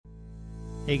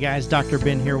Hey guys, Dr.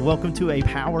 Ben here. Welcome to a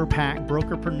power-packed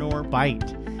Brokerpreneur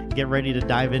Byte. Get ready to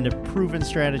dive into proven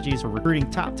strategies for recruiting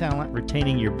top talent,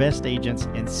 retaining your best agents,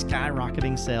 and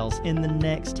skyrocketing sales in the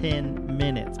next 10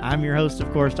 minutes. I'm your host,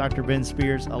 of course, Dr. Ben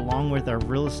Spears, along with our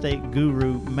real estate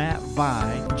guru, Matt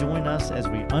Vi. Join us as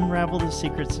we unravel the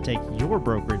secrets to take your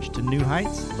brokerage to new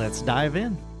heights. Let's dive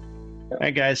in. All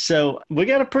right, guys. So we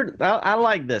got I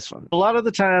like this one. A lot of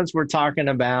the times we're talking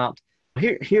about,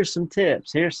 here's some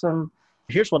tips.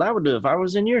 Here's what I would do if I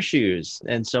was in your shoes,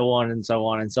 and so on and so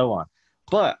on and so on.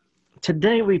 But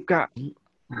today we've got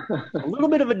a little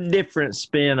bit of a different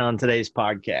spin on today's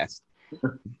podcast.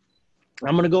 I'm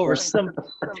going to go over some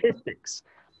statistics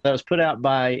that was put out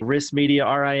by RIS Media,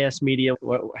 RIS Media,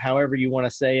 however you want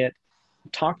to say it,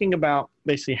 talking about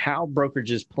basically how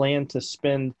brokerages plan to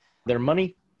spend their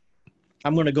money.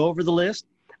 I'm going to go over the list.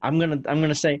 I'm going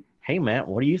to say, hey, Matt,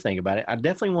 what do you think about it? I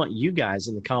definitely want you guys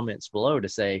in the comments below to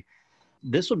say,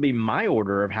 this would be my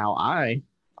order of how I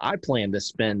plan to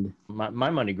spend my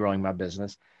money growing my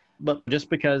business. But just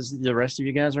because the rest of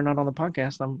you guys are not on the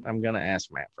podcast, I'm going to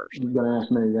ask Matt first. You're going to ask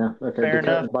me, yeah. Okay, fair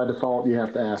enough. By default, you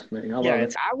have to ask me.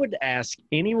 I would ask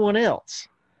anyone else,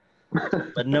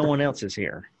 but no one else is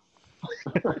here.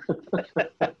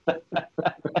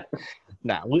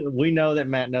 Now, we know that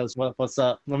Matt knows what's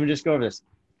up. Let me just go over this.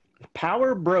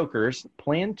 Power brokers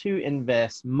plan to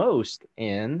invest most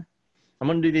in... I'm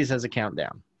going to do these as a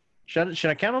countdown. Should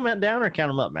I count them down or count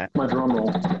them up, Matt? My drum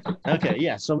roll. Okay,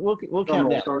 yeah. So we'll count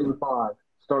down.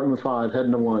 Starting with five,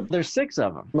 heading to one. There's 6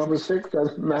 of them. Number 6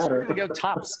 doesn't matter. We go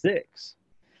top 6.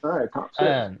 All right, top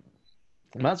 6.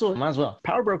 Might as well.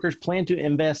 Power brokers plan to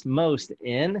invest most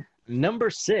in number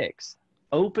 6,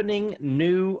 opening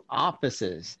new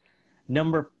offices.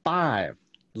 Number 5,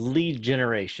 lead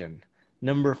generation.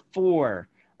 Number 4,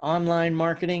 online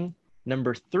marketing.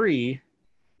 Number 3,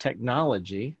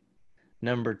 technology.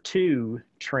 Number 2,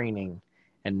 training.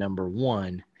 And number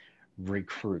 1,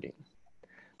 recruiting.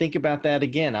 Think about that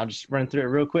again. I'll just run through it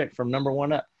real quick from number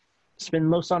 1 up. Spend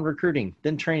most on recruiting,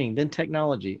 then training, then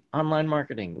technology, online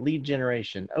marketing, lead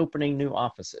generation, opening new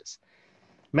offices.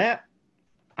 Matt,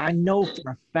 I know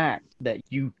for a fact that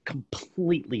you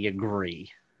completely agree.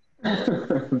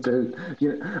 Dude,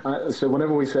 so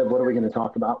whenever we said, what are we going to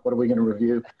talk about? What are we going to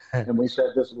review? And we said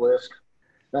this list.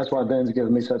 That's why Ben's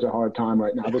giving me such a hard time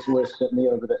right now. This list sent me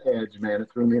over the edge, man. It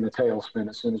threw me in a tailspin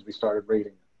as soon as we started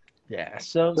reading. Yeah.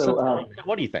 So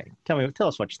what do you think? Tell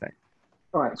us what you think.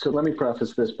 All right. So let me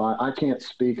preface this by, I can't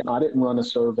speak. I didn't run a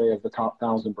survey of the top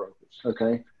 1,000 brokers.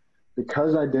 Okay.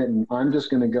 Because I didn't, I'm just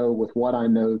going to go with what I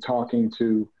know, talking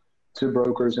to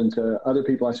brokers and to other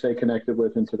people I stay connected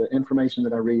with, and to the information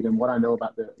that I read and what I know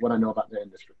about the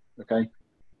industry. Okay.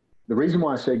 The reason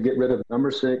why I say get rid of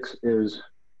number 6 is,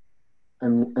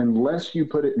 and unless you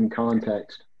put it in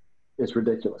context, it's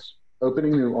ridiculous.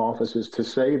 Opening new offices, to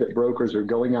say that brokers are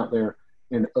going out there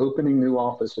and opening new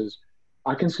offices,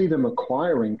 I can see them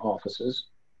acquiring offices.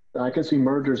 I can see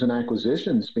mergers and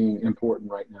acquisitions being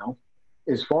important right now.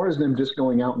 As far as them just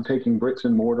going out and taking bricks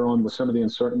and mortar on with some of the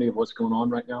uncertainty of what's going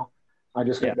on right now, I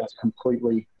just think that's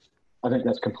completely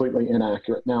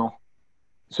inaccurate. Now,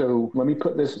 so let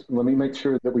me make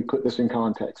sure that we put this in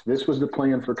context. This was the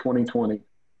plan for 2020.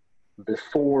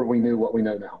 Before we knew what we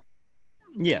know now.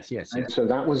 Yes. So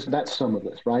that's some of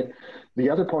this, right? The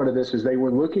other part of this is they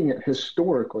were looking at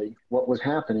historically what was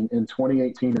happening in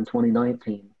 2018 and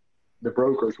 2019, the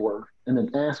brokers were, and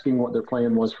then asking what their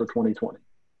plan was for 2020.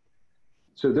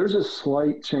 So there's a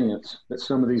slight chance that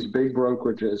some of these big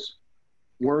brokerages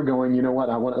were going, you know what,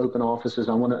 I want to open offices,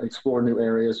 I want to explore new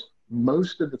areas.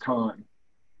 Most of the time,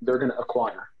 they're going to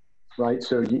acquire, right?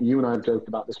 So you and I have joked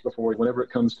about this before. Whenever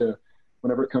it comes to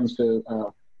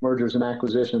mergers and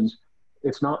acquisitions,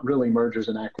 it's not really mergers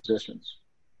and acquisitions.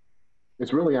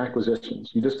 It's really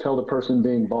acquisitions. You just tell the person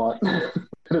being bought that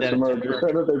it's a merger, so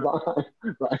that they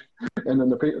buy, right? And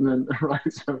then right.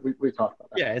 So we talked about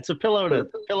that. Yeah, it's a pillow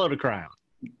to cry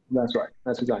on. That's right.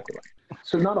 That's exactly right.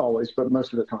 So not always, but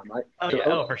most of the time, right?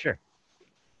 For sure.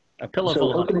 A pillow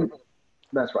full of money.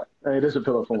 That's right. It is a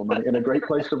pillow full of money and a great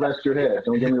place to rest your head.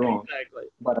 Don't get me wrong. Exactly.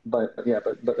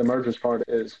 But the mergers part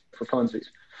is for funsies.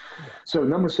 So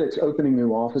number 6, opening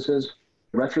new offices.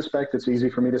 In retrospect, it's easy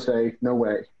for me to say, no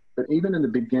way. But even in the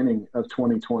beginning of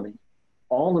 2020,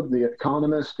 all of the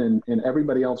economists and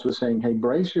everybody else was saying, hey,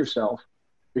 brace yourself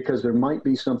because there might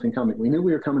be something coming. We knew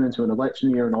we were coming into an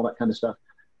election year and all that kind of stuff.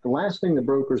 The last thing the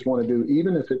brokers want to do,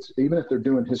 even if they're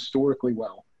doing historically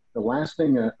well, the last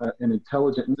thing an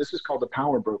intelligent, and this is called the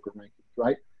power broker rankings,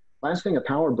 right? Last thing a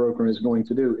power broker is going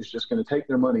to do is just going to take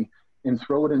their money and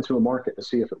throw it into a market to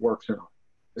see if it works or not,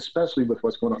 especially with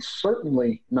what's going on.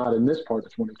 Certainly not in this part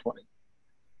of 2020.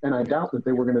 And I doubt that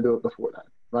they were going to do it before that,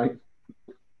 right?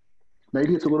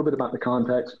 Maybe it's a little bit about the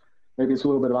context. Maybe it's a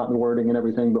little bit about the wording and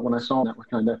everything. But when I saw that one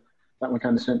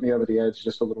kind of sent me over the edge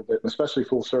just a little bit, especially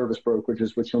full service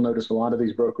brokerages, which you'll notice a lot of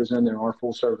these brokers in there are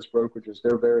full service brokerages.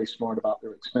 They're very smart about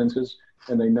their expenses,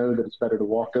 and they know that it's better to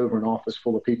walk over an office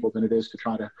full of people than it is to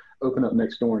try to open up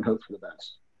next door and hope for the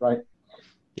best, right?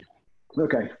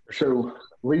 Okay, so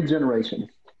lead generation.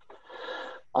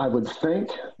 I would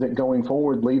think that going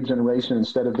forward, lead generation,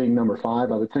 instead of being number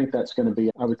 5, I think that's going to be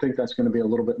a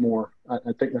little bit more. I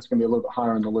think that's going to be a little bit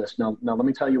higher on the list. Now let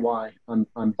me tell you why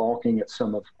I'm balking at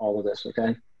some of all of this.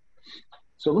 Okay.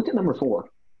 So look at number 4.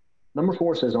 Number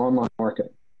 4 says online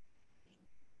marketing.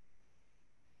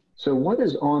 So what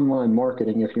is online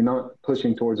marketing if you're not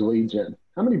pushing towards lead gen?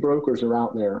 How many brokers are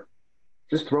out there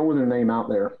just throwing their name out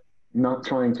there, not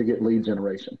trying to get lead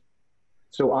generation?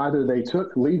 So either they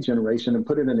took lead generation and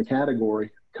put it in a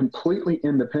category completely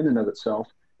independent of itself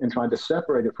and tried to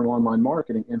separate it from online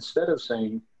marketing instead of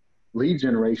saying lead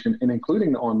generation and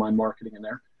including the online marketing in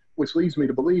there, which leads me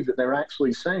to believe that they're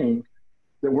actually saying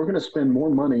that we're going to spend more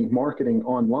money marketing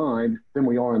online than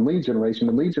we are in lead generation.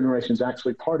 And lead generation is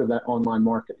actually part of that online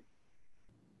marketing.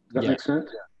 Does that make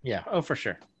sense? Yeah. Oh, for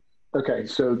sure. Okay,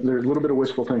 so there's a little bit of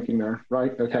wishful thinking there,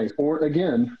 right? Okay, or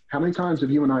again, how many times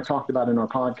have you and I talked about in our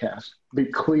podcast, be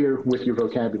clear with your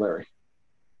vocabulary,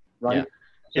 right?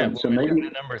 Yeah, so maybe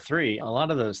number 3, a lot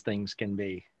of those things can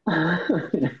be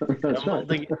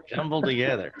jumbled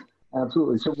together.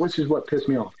 Absolutely. So which is what pissed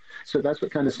me off. So that's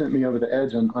what kind of sent me over the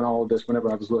edge on all of this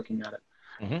whenever I was looking at it.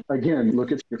 Mm-hmm. Again,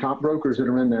 look at your top brokers that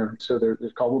are in there. So there's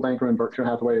Coldwell Banker and Berkshire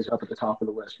Hathaway is up at the top of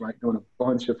the list, right? Doing a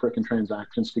bunch of freaking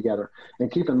transactions together.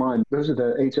 And keep in mind, those are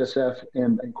the HSF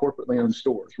and corporately owned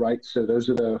stores, right? So those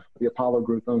are the Apollo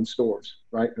Group owned stores,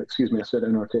 right? Excuse me, I said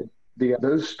NRT.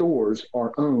 Those stores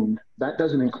are owned. That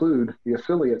doesn't include the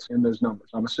affiliates in those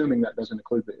numbers. I'm assuming that doesn't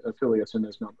include the affiliates in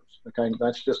those numbers. Okay,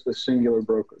 that's just the singular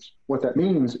brokers. What that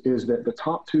means is that the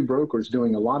top 2 brokers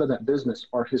doing a lot of that business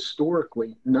are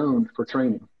historically known for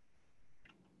training,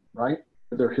 right?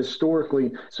 They're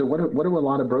historically. So what do a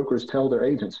lot of brokers tell their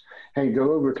agents? Hey,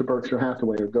 go over to Berkshire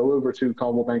Hathaway, or go over to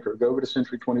Coldwell Banker, or go over to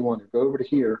Century 21, or go over to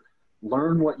here,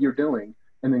 learn what you're doing,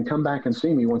 and then come back and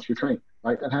see me once you're trained.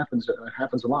 Right, that happens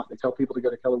a lot. They tell people to go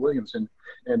to Keller Williams and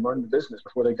learn the business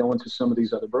before they go into some of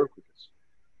these other brokerages.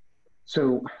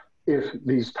 So if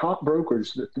these top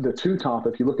brokers, the 2 top,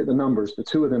 if you look at the numbers, the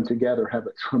 2 of them together have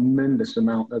a tremendous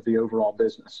amount of the overall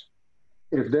business.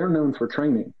 If they're known for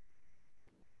training,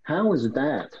 how is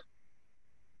that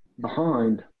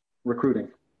behind recruiting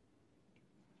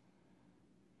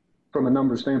from a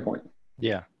numbers standpoint?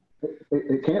 Yeah.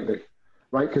 It can't be.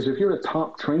 Right? Because if you're a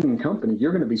top training company,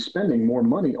 you're going to be spending more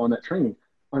money on that training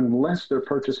unless they're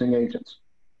purchasing agents.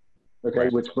 Okay,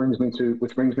 right. Which brings me to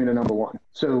number 1.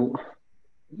 So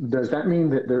does that mean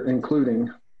that they're including,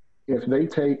 if they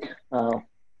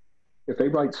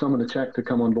write someone a check to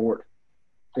come on board,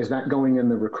 is that going in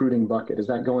the recruiting bucket? Is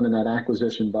that going in that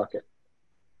acquisition bucket?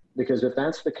 Because if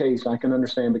that's the case, I can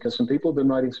understand, because some people have been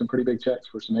writing some pretty big checks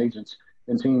for some agents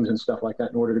and teams and stuff like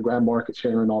that in order to grab market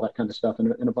share and all that kind of stuff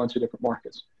in a bunch of different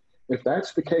markets. If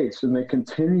that's the case and they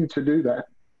continue to do that,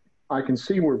 I can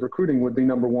see where recruiting would be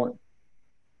number 1.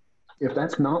 If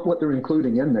that's not what they're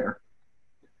including in there,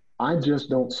 I just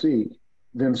don't see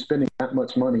them spending that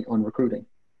much money on recruiting,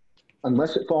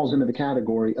 unless it falls into the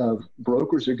category of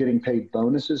brokers are getting paid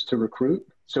bonuses to recruit.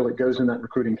 So it goes in that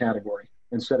recruiting category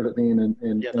instead of it being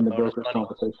in the broker's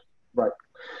compensation. Right.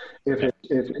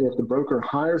 If the broker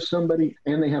hires somebody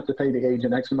and they have to pay the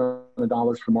agent X amount of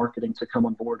dollars for marketing to come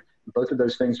on board, both of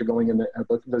those things are going in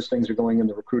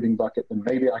the recruiting bucket, then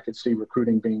maybe I could see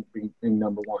recruiting being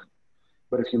number 1.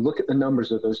 But if you look at the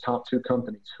numbers of those top 2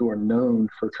 companies who are known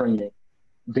for training,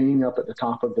 being up at the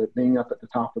top of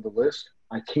the list,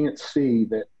 I can't see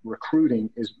that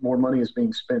more money is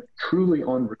being spent truly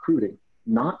on recruiting,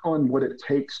 not on what it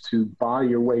takes to buy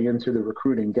your way into the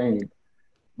recruiting game,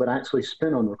 but actually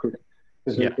spend on recruiting.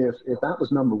 Because if that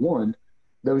was number 1,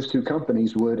 those 2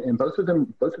 companies would, and both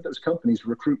of those companies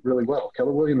recruit really well.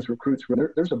 Keller Williams recruits.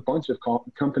 There's a bunch of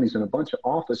companies and a bunch of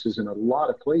offices in a lot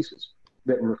of places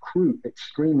that recruit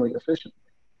extremely efficiently.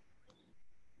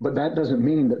 But that doesn't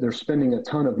mean that they're spending a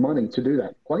ton of money to do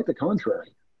that. Quite the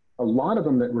contrary. A lot of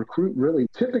them that recruit really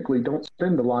typically don't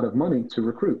spend a lot of money to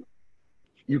recruit.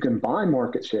 You can buy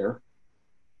market share,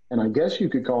 and I guess you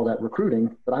could call that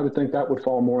recruiting, but I would think that would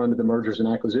fall more under the mergers and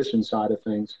acquisition side of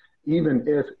things. Even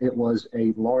if it was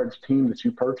a large team that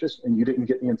you purchased and you didn't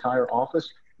get the entire office,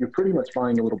 you're pretty much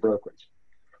buying a little brokerage.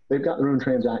 They've got their own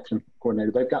transaction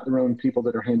coordinator. They've got their own people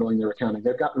that are handling their accounting.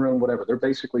 They've got their own whatever. They're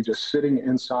basically just sitting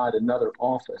inside another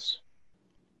office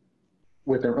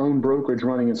with their own brokerage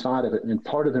running inside of it, and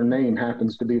part of their name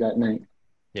happens to be that name.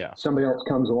 Yeah. Somebody else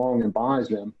comes along and buys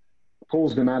them,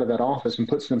 pulls them out of that office and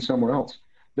puts them somewhere else.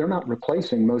 They're not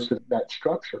replacing most of that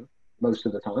structure most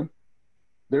of the time.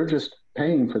 They're just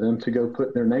paying for them to go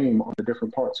put their name on the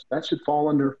different parts. That should fall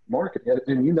under marketing.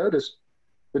 And you notice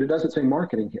that it doesn't say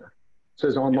marketing here. It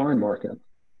says online marketing.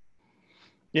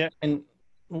 Yeah. And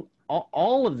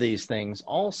all of these things,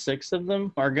 all 6 of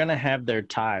them are going to have their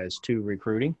ties to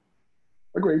recruiting.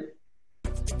 Agreed.